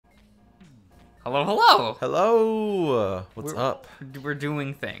Hello, hello. Hello. What's up? We're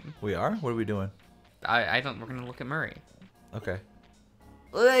doing thing. We are? What are we doing? I don't. We're gonna look at Murray. Okay.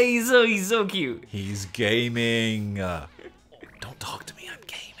 He's so cute. He's gaming. Don't talk to me. I'm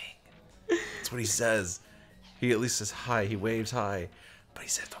gaming. That's what he says. He at least says hi. He waves hi. But he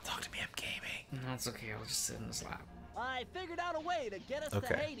says, don't talk to me. I'm gaming. No, it's okay. I'll just sit in his lap. I figured out a way to get us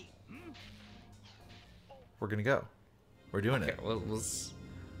to Haiti. We're gonna go. We're doing Okay. it. Well,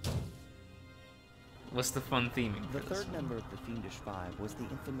 what's the fun theming for The this? third member of the Fiendish Five was the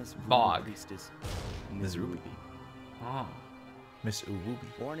infamous Bog. priestess Ms. Ruby. Oh. Miss Uwubi.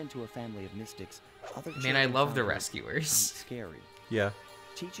 Born into a family of mystics, other Man, I children love found the her rescuers. scary. Yeah.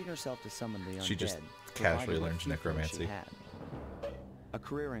 Teaching herself to summon the undead. She just provided casually what learns few friends necromancy. she had. A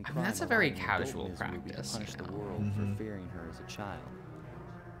career in I mean, crime that's a very allowed an adult casual Ms. Ruby to practice, punish you the know. world Mhm. for fearing her as a child.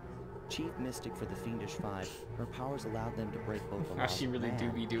 Chief mystic for the Fiendish Five, her powers allowed them to break both the Wow, laws she of really do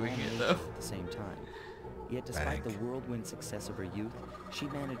man be doing and it, nature though. at the same time. Yet despite the Bank. whirlwind success of her youth, she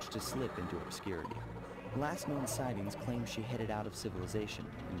managed to slip into obscurity. Last known sightings claim she headed out of civilization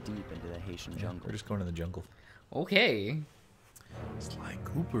and deep into the Haitian Yeah, jungle. we're just going to the jungle. Okay. It's like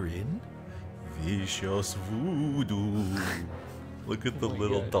Cooper in Vicious Voodoo. Look at the Oh my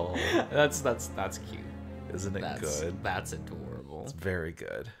little God. doll. That's cute. Isn't it good? That's adorable. It's very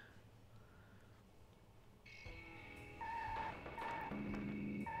good.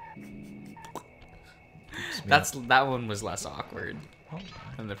 That one was less awkward Oh,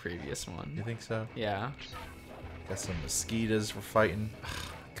 than the previous you one. think so? Yeah. Got some mosquitoes we're fighting.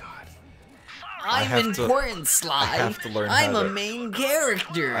 God. I'm have to- important, Sly. I have to learn I'm how a to- main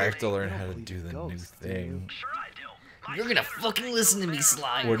character. I have to learn how to believe do in the new ghosts, do you? thing. You're gonna fucking listen to me,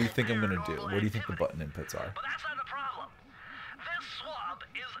 Sly. What do you think I'm gonna do? What do you think the button inputs are? But that's not the problem. This swab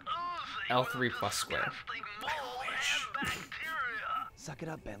is oozing L3 plus square. disgusting mold and bacteria. Suck it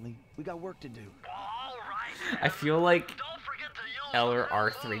up, Bentley. We got work to do. All right. I feel like Don't forget to use L or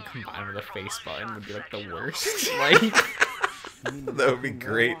R3 combined with a face button would be like the worst. Like, You mean the That would be fucking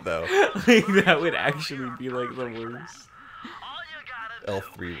great robot? though. like that would actually be like the worst. all you gotta do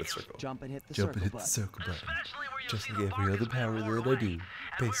L3 with circle. Jump and hit the Jump circle and hit the button. circle button. especially where you Just see like the every other Barkers power Man that more I do, and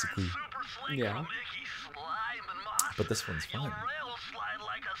basically. super sleek Yeah. Mickey slime and moss. But this one's You'll fun. rail slide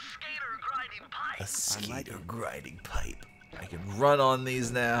like a skater grinding pipe. A skater grinding pipe. I can run on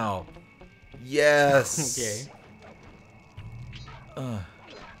these now. Yes. Okay. Oh.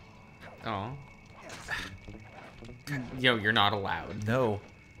 Yo, you're not allowed. No.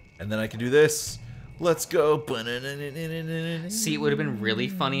 And then I can do this. Let's go. See, it would have been really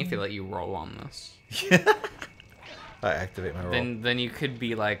funny if they let you roll on this. I activate my roll. Then you could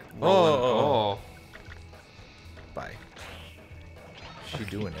be like rolling. Oh. Oh, Bye. She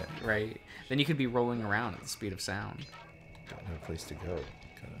doing it. right. Then you could be rolling around at the speed of sound. Don't have a place to go.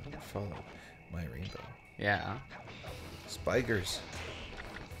 Gotta follow my rainbow. Yeah. Spiders.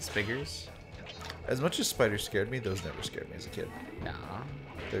 Spiggers? As much as spiders scared me, those never scared me as a kid. Nah.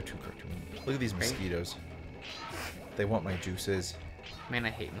 They're too cartoony. Look at these mosquitoes. They want my juices. Man, I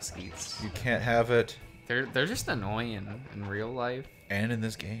hate mosquitoes. You can't have it. They're just annoying in real life. And in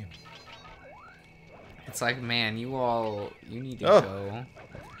this game. It's like, man, you need to Oh. go. Fine,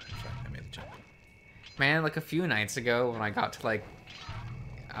 I made the jump. Man, like a few nights ago when I got to like,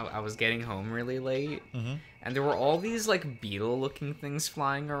 I was getting home really late, Mm-hmm. and there were all these like beetle-looking things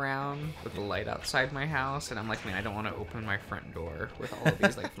flying around with the light outside my house, and I'm like, man, I don't want to open my front door with all of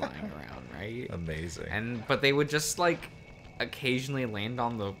these like flying around, right? Amazing. But they would just like occasionally land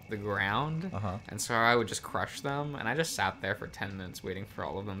on the ground, Uh-huh. and so I would just crush them, and I just sat there for 10 minutes waiting for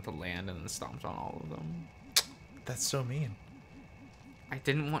all of them to land, and then stomped on all of them. That's so mean. I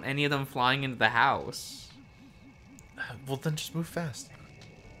didn't want any of them flying into the house. Well, then just move fast.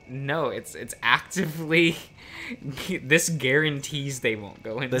 No, it's actively. This guarantees they won't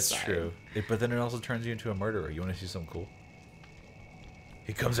go inside. That's true. But then it also turns you into a murderer. You want to see something cool?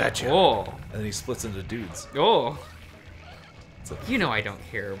 He comes at you. Oh, And then he splits into dudes. oh! It's like, You know I don't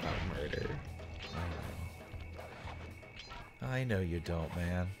care about murder. I know you don't,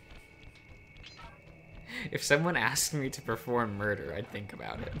 man. If someone asked me to perform murder, I'd think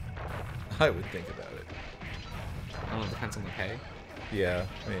about it. I would think about it. I don't know, depends on the pay. Yeah,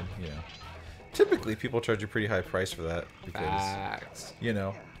 I mean, you know. Typically, people charge a pretty high price for that because, Facts. you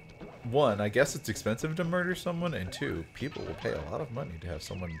know, one, I guess it's expensive to murder someone, and two, people will pay a lot of money to have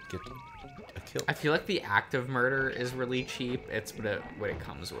someone get a kill. I feel like the act of murder is really cheap. It's what it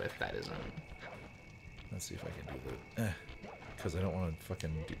comes with that isn't. Let's see if I can do that. Because I don't want to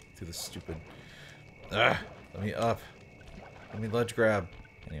fucking do this stupid. Let me up. Let me ledge grab.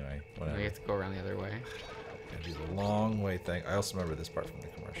 Anyway, whatever. We have to go around the other way. Gotta do the long way thing. I also remember this part from the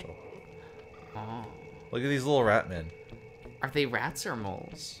commercial. Oh. Look at these little rat men. Are they rats or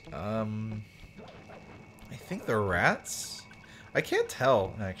moles? I think they're rats. I can't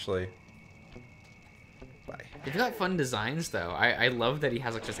tell, actually. Bye. They've got fun designs, though. I love that he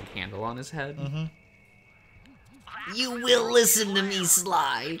has like just a candle on his head. Mm-hmm. You will listen to me,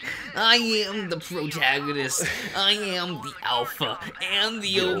 Sly. I am the protagonist. I am the Alpha and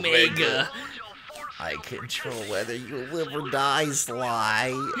the Omega. I control whether you live or die,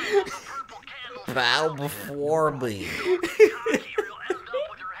 Sly. Bow before me.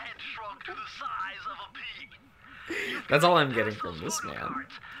 That's all I'm getting from this man.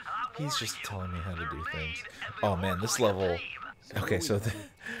 He's just telling me how to do things. Oh man, this level... Okay, so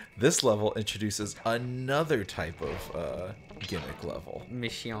this level introduces another type of gimmick level.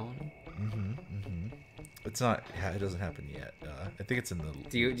 Mission. It's not... It doesn't happen yet. I think it's in the...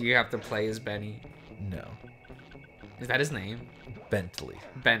 Do you have to play as Benny? No. Is that his name? Bentley.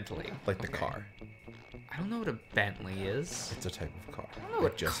 Bentley. Like the Okay. car. I don't know what a Bentley is. It's a type of car. I don't know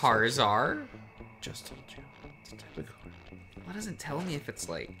what cars are. Just told you. It's a type of car. What doesn't tell me if it's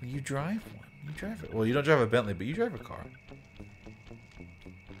like... You drive one. You drive it. Well, you don't drive a Bentley, but you drive a car.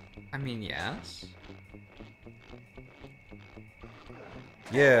 I mean, yes.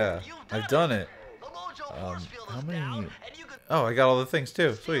 Yeah, I've done it. How many... Oh, I got all the things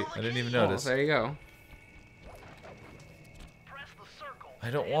too. Sweet. I didn't even Oh, notice. there you go. I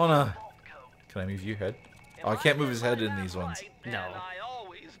don't wanna... Can I move your head? Oh, I can't move his head in these ones. No.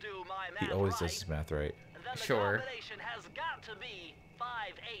 He always does his math right. Sure.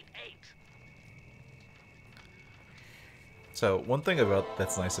 So one thing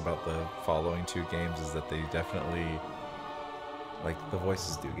that's nice about the following two games is that they definitely, like, the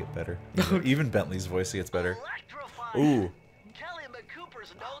voices do get better. Even Bentley's voice gets better. Ooh. Kelly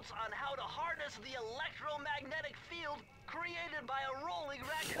McCooper's notes on how to harness the electromagnetic field created by a rolling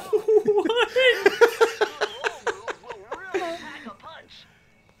raccoon.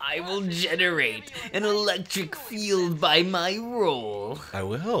 I will generate an electric field by my roll. I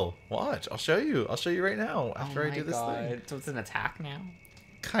will. Watch. I'll show you. I'll show you right now after Oh I my do this God. thing. So it's an attack now?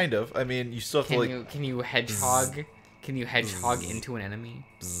 Kind of. I mean, you still have to, like... Can you hedgehog? Can you hedgehog into an enemy?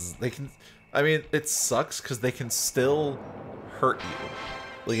 They can... I mean, it sucks because they can still hurt you.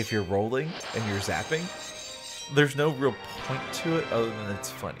 Like, if you're rolling and you're zapping, there's no real point to it other than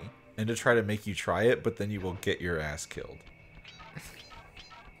it's funny. And to try to make you try it, but then you will get your ass killed.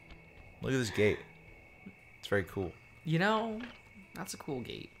 Look at this gate. It's very cool. You know, that's a cool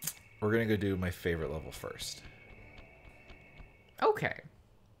gate. We're going to go do my favorite level first. Okay.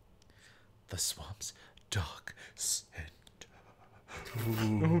 The swamp's dark center.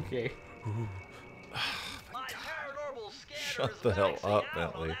 Okay. Shut the hell up,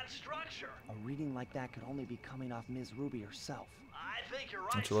 Bentley. A reading like that could only be coming off Ms. Ruby herself.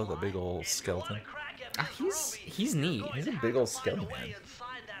 Don't you love that big old skeleton? He's neat. He's a big old skeleton man.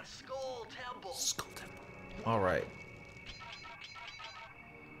 Skull temple. All right.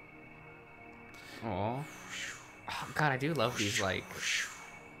 Aw. Oh, God, I do love these, like,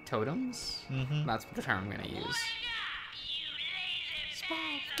 totems. Mm-hmm. That's the term I'm gonna use.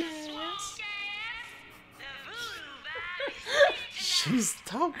 She's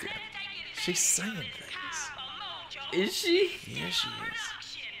talking. She's saying things. Is she? Yeah, she is.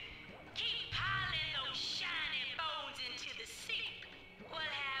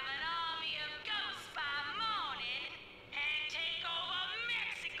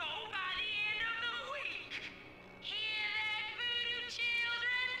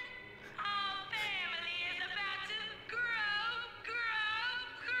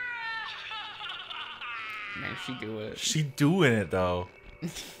 Man, she do it. She doing it though.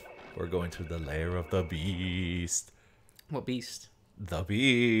 We're going to the lair of the beast. What beast? The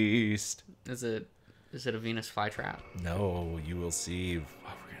beast. Is it a Venus flytrap? No, you will see. Oh,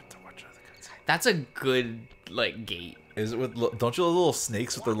 we're gonna have to watch other cutscenes. That's a good, like, gate. Is it with? Don't you love little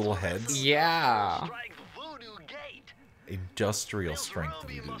snakes with their little heads? Yeah. Industrial strength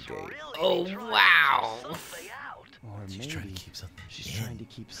voodoo gate. Oh, wow. Or She's maybe trying to keep something she's in. trying to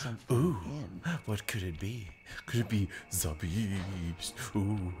keep something Ooh, in. what could it be? Could it be the beast?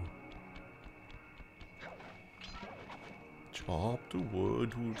 Ooh. Chop the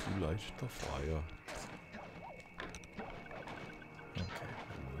wood to light the fire. Okay,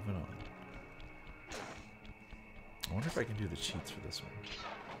 moving on. I wonder if I can do the cheats for this one.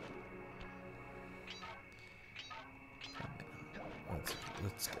 Probably not.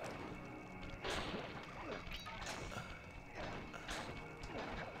 Let's go.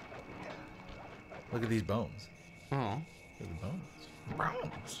 Look at these bones. Oh. Look at the bones.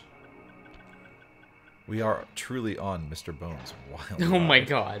 Bones. We are truly on Mr. Bones' wild Oh my ride.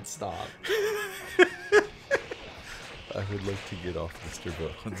 God! Stop. I would like to get off Mr.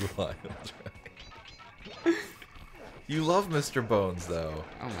 Bones' line. You love Mr. Bones, though.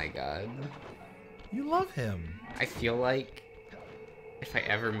 Oh my god. You love him. I feel like if I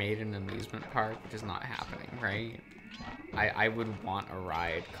ever made an amusement park, which is not happening, right? I would want a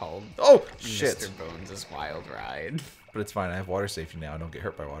ride called Oh, shit. Mr. Bones' Wild Ride. But it's fine. I have water safety now. I don't get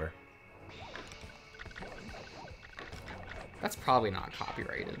hurt by water. That's probably not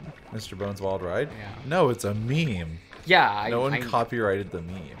copyrighted. Mr. Bones' Wild Ride? Yeah. No, it's a meme. Yeah, No one copyrighted the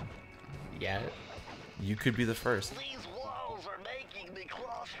meme. Yet. You could be the first. These walls are making me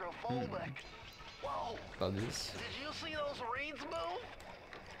claustrophobic. Whoa! Bugs. Did you see those reeds move?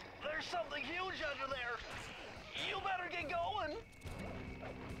 There's something huge under there. You better get going.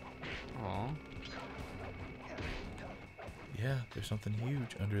 Oh. Yeah, there's something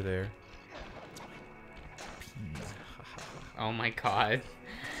huge under there. Oh my god.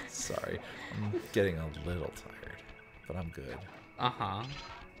 Sorry. I'm getting a little tired, but I'm good. Uh-huh.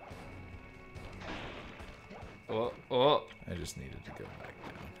 Oh. I just needed to go back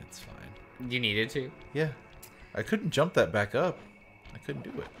down. It's fine. You needed to? Yeah. I couldn't jump that back up. I couldn't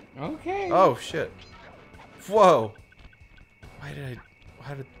do it. Okay. Oh, shit. Whoa.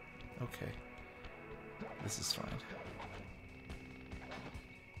 Okay. This is fine.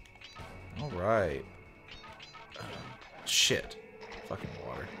 Alright. Shit. Fucking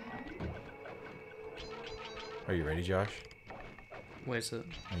water. Are you ready, Josh? What is it?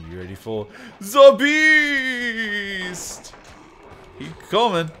 Are you ready for the beast? He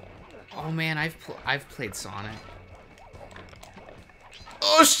coming. Oh man, I've played Sonic.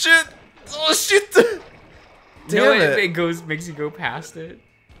 Oh shit! Oh shit! No, Damn it makes you go past it.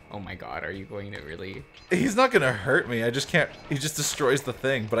 Oh my god, are you going to really? He's not gonna hurt me. I just can't. He just destroys the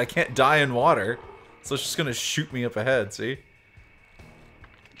thing, but I can't die in water, so it's just gonna shoot me up ahead. See?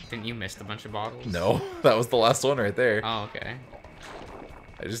 Didn't you miss a bunch of bottles? No, that was the last one right there. Oh, okay.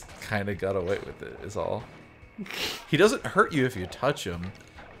 I just kind of got away with it. Is all. He doesn't hurt you if you touch him.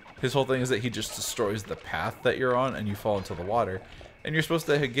 His whole thing is that he just destroys the path that you're on, and you fall into the water, and you're supposed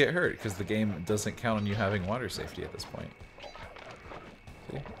to get hurt because the game doesn't count on you having water safety at this point.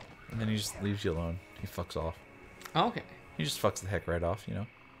 See? And then he just leaves you alone. He fucks off. Oh, okay. He just fucks the heck right off, you know?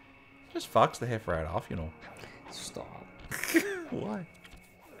 Just fucks the heck right off, you know? Stop. Why?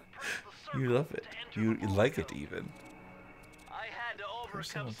 You love it. You like it even. I had to overcome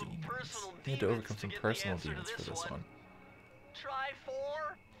Personal some demons. personal You had to overcome some to get the personal answer to demons for this one. Try 4,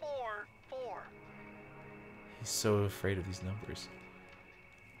 4, 4. He's so afraid of these numbers.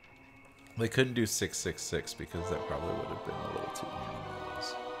 They couldn't do 666 because that probably would have been a little too many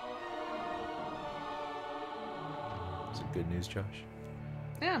numbers. Is it good news, Josh?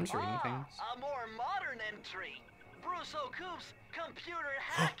 Yeah, I'm just reading things. A more modern entry. Bruce O'Coop's computer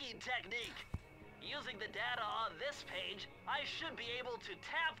hacking technique. Using the data on this page, I should be able to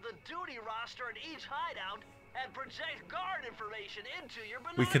tap the duty roster in each hideout and project guard information into your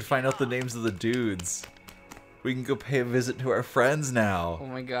binoculars. We can find out the names of the dudes. We can go pay a visit to our friends now. Oh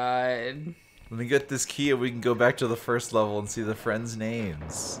my god. Let me get this key and we can go back to the first level and see the friends'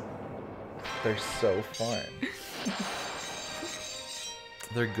 names. They're so fun.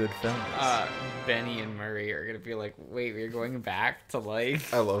 They're good films. Benny and Murray are gonna be like, wait, we're going back to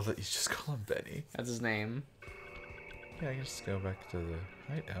like... I love that you just call him Benny. That's his name. Yeah, I can just go back to the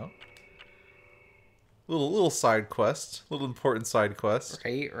hideout. Little side quest. Little important side quest.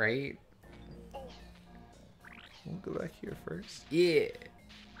 Right. We'll go back here first. Yeah.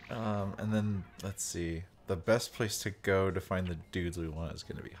 And then, let's see. The best place to go to find the dudes we want is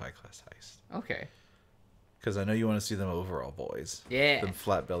going to be High Class Heist. Okay. Because I know you want to see them overall boys. Yeah. Them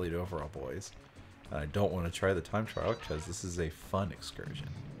flat-bellied overall boys. And I don't want to try the time trial because this is a fun excursion.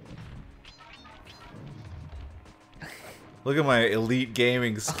 Look at my elite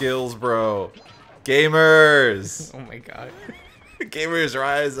gaming skills, bro. Gamers! Oh my god. Gamers,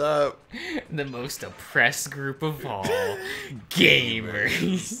 rise up. The most oppressed group of all.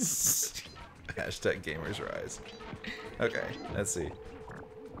 Gamers. Hashtag gamers rise. Okay, let's see.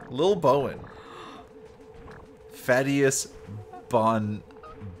 Lil Bowen. Thaddeus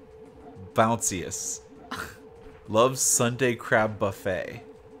Bouncius. Loves Sunday Crab Buffet.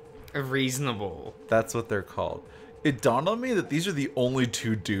 Reasonable. That's what they're called. It dawned on me that these are the only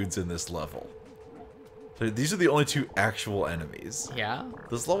two dudes in this level. These are the only two actual enemies. Yeah?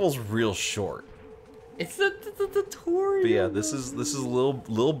 This level's real short. It's the tutorial. But yeah, this is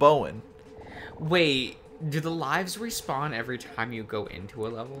Lil Bowen. Wait, do the lives respawn every time you go into a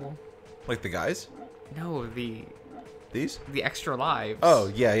level? Like the guys? No, the extra lives.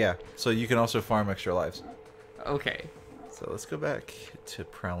 Oh, yeah. So you can also farm extra lives. Okay. So let's go back to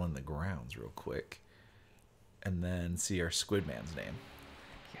prowling the grounds real quick. and then see our Squid Man's name.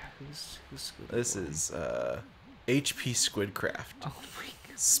 Yeah, who's Squid? This is HP Squidcraft. Oh my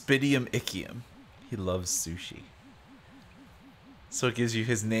god. Spidium Ichium. He loves sushi. So it gives you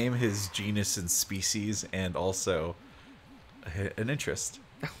his name, his genus and species, and also an interest.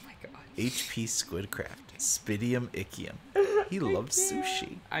 Oh my god. HP Squidcraft. Spidium Ichium. He loves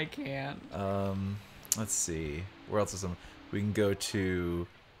sushi. I can't. Let's see. Where else is some? We can go to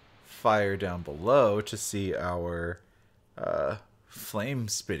fire down below to see our flame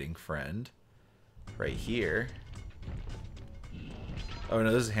spitting friend right here. Oh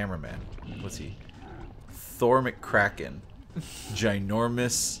no, this is Hammerman. What's he? Thor McCracken.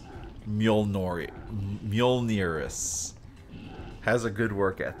 Ginormous Mjolnirus. Has a good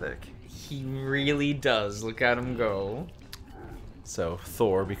work ethic. He really does. Look at him go. So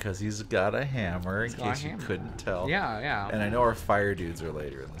Thor, because he's got a hammer, in got a case you hammer. couldn't tell. Yeah, yeah. And I know our fire dudes are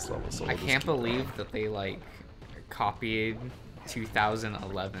later in this level, so I we'll just can't keep believe that they like copied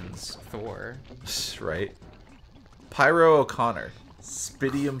 2011's Thor. going. Right? Pyro O'Connor.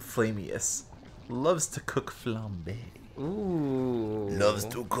 Spidium Flamius. Loves to cook flambe. Ooh. Loves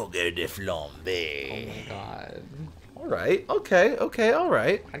to cook the Oh flambe. my god. Alright, okay,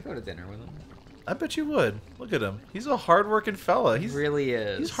 alright. I'd go to dinner with him. I bet you would. Look at him. He's a hard-working fella. He He's really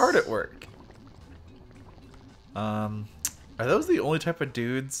is. He's hard at work. Are those the only type of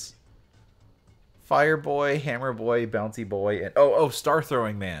dudes? Fire Boy, Hammer Boy, Bouncy Boy, and oh, Star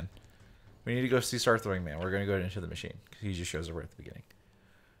Throwing Man. We need to go see Star Throwing Man. We're gonna go into the machine because he just shows up right at the beginning.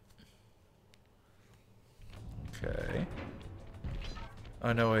 Okay.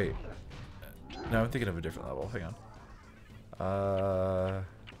 Oh no, wait. No, I'm thinking of a different level. Hang on.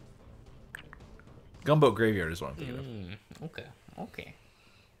 Gumboat Graveyard is what I'm thinking of. Okay. Okay.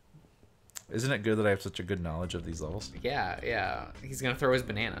 Isn't it good that I have such a good knowledge of these levels? Yeah, yeah. He's gonna throw his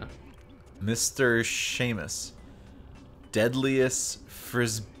banana. Mr. Seamus. Deadliest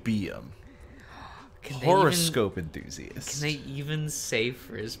Frisbeeum. Can they Horoscope Even, enthusiast. can they even say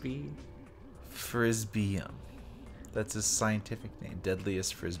frisbee? Frisbeeum. That's his scientific name.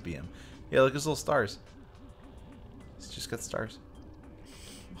 Deadliest Frisbeeum. Yeah, look at his little stars. He's just got stars.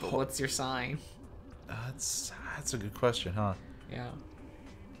 But what's your sign? That's a good question, huh? Yeah.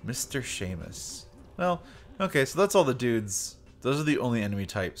 Mr. Seamus. Well, okay, so that's all the dudes. Those are the only enemy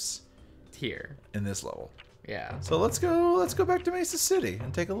types Here. in this level. Yeah. So let's go back to Mesa City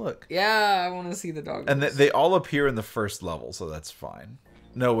and take a look. Yeah, I want to see the dog. And they all appear in the first level, so that's fine.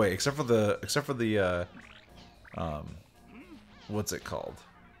 No way, except for the what's it called?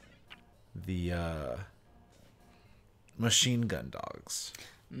 The machine gun dogs.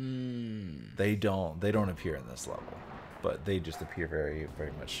 They don't appear in this level, but they just appear very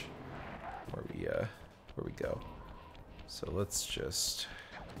much where we go. So let's just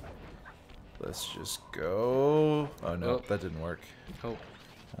go. Oh no, Oh. that didn't work. Oh,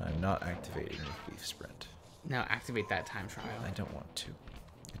 I'm not activating the Thief Sprint. now activate that time trial. I don't want to.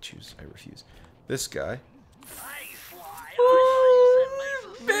 I refuse. This guy.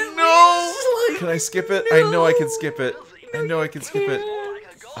 No! Can I skip it? I know I can skip it. I know I can skip it.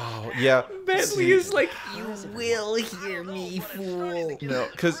 Oh, yeah. Bentley See, is like, You will hear me, fool. no,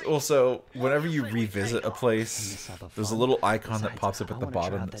 because also, whenever you revisit a place, there's a little icon that pops up at the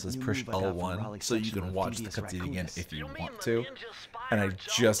bottom that says push L1, so you can watch the cutscene again if you want to. And I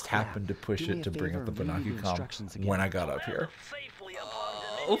just happened to push it to bring up the Banaku-com when I got up here.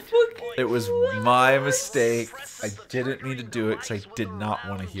 oh fuck. It was my mistake. I didn't mean to do it because I did not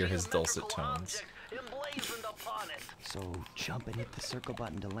want to hear his dulcet tones. So jump and hit the circle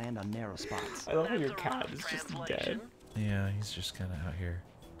button to land on narrow spots. I love how your cat is just dead. Yeah, he's just kind of out here.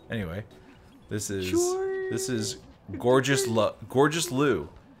 Anyway, this is Gorgeous Lou,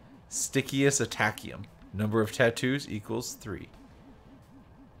 Stickiest Attackium. Number of tattoos equals 3.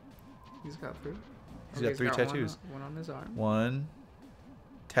 He's got 3. He's got 3 tattoos. One on his arm. 1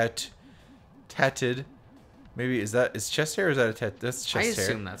 tatted. Maybe is chest hair or is that a tat? That's chest I hair.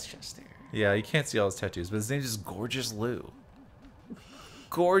 assume that's chest hair. Yeah, you can't see all his tattoos, but his name is Gorgeous Lou.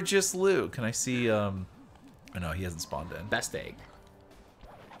 Gorgeous Lou. Can I see? Oh no, he hasn't spawned in. Best egg.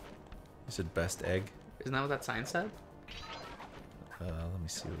 You said best egg. Isn't that what that sign said? Let me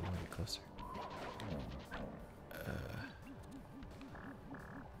see. Let me get closer.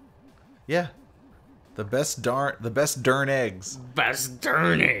 Yeah, the best darn eggs. Best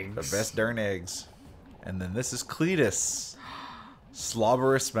darn eggs. The best darn eggs. And then this is Cletus.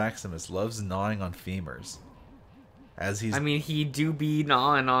 Slobberous Maximus loves gnawing on femurs. As he's I mean, he do be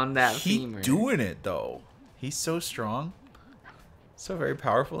gnawing on that femur. doing it though. He's so strong. So very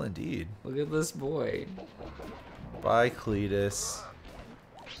powerful indeed. Look at this boy. Bye, Cletus.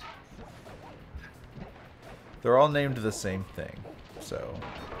 They're all named the same thing, so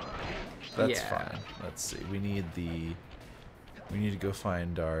that's Yeah. fine. Let's see. We need to go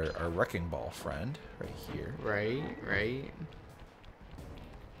find our wrecking ball friend right here. Right.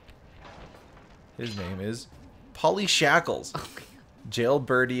 His name is Polly Shackles.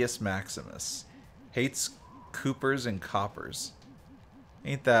 Jailbirdius Maximus. Hates Coopers and Coppers.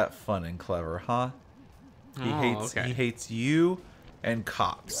 Ain't that fun and clever, huh? He hates you and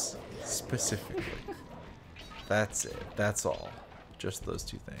cops specifically. That's it. That's all. Just those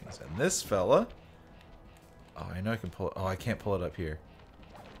two things. And this fella. Oh, I know I can pull it. Oh, I can't pull it up here.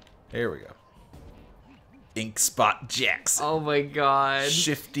 Here we go. Ink Spot Jackson. Oh my god.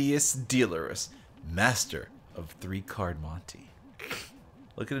 Shiftiest dealerist. Master of 3-card Monty.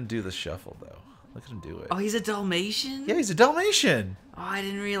 Look at him do the shuffle, though. Look at him do it. Oh, he's a Dalmatian? Yeah, he's a Dalmatian. Oh, I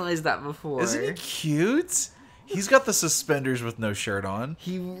didn't realize that before. Isn't he cute? He's got the suspenders with no shirt on.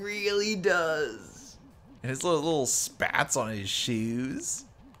 He really does. And his little spats on his shoes.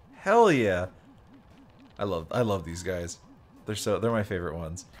 Hell yeah. I love these guys. They're my favorite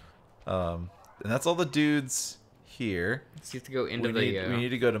ones. And that's all the dudes here. So you have to go into We need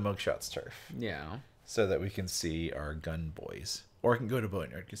to go to Mugshot's turf. Yeah. So that we can see our gun boys. Or I can go to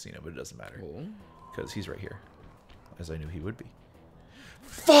Boneyard Casino, but it doesn't matter. Cool. Because he's right here. As I knew he would be.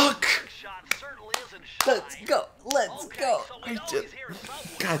 Fuck! Shot certainly isn't shy. Let's go. Let's Okay, go. so we know he's here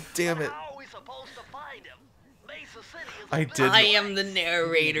somewhere. God damn it. How are we supposed to find him? Mesa City is a I big did- I am the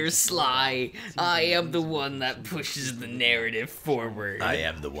narrator, Sly. I am the one that pushes the narrative forward. I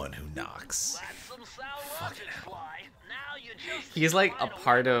am the one who knocks. That's some sound logic, Sly. Now you just He's like a find way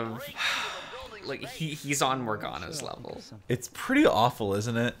part to of... break into the building's Like, basement. he's on Morgana's level. It's pretty awful,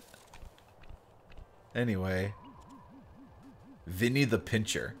 isn't it? Anyway. Vinny the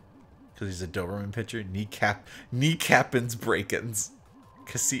Pincher. Because he's a Doberman Pincher. Kneecappins Break-ins.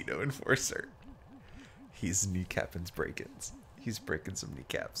 Casino Enforcer. He's kneecappins break-ins. He's breaking some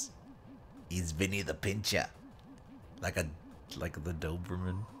kneecaps. He's Vinny the Pincher. Like the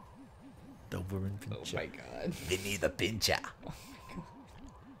Doberman. Doberman Oh Pincher. my god. Vinny the Pincher.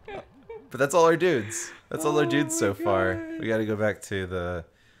 But that's all our dudes. That's all our dudes so far. We gotta go back to the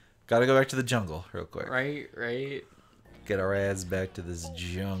jungle real quick. Right. Get our ass back to this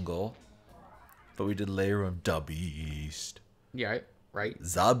jungle. But we did layer of Da Beast. Yeah, right.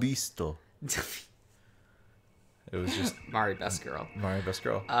 Zabisto. It was just Mari, best girl. Mario Best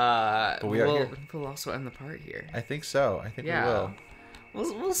Girl. But we are here. we'll also end the part here. I think so. I think Yeah. we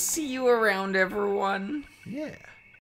will. We'll see you around, everyone. Yeah.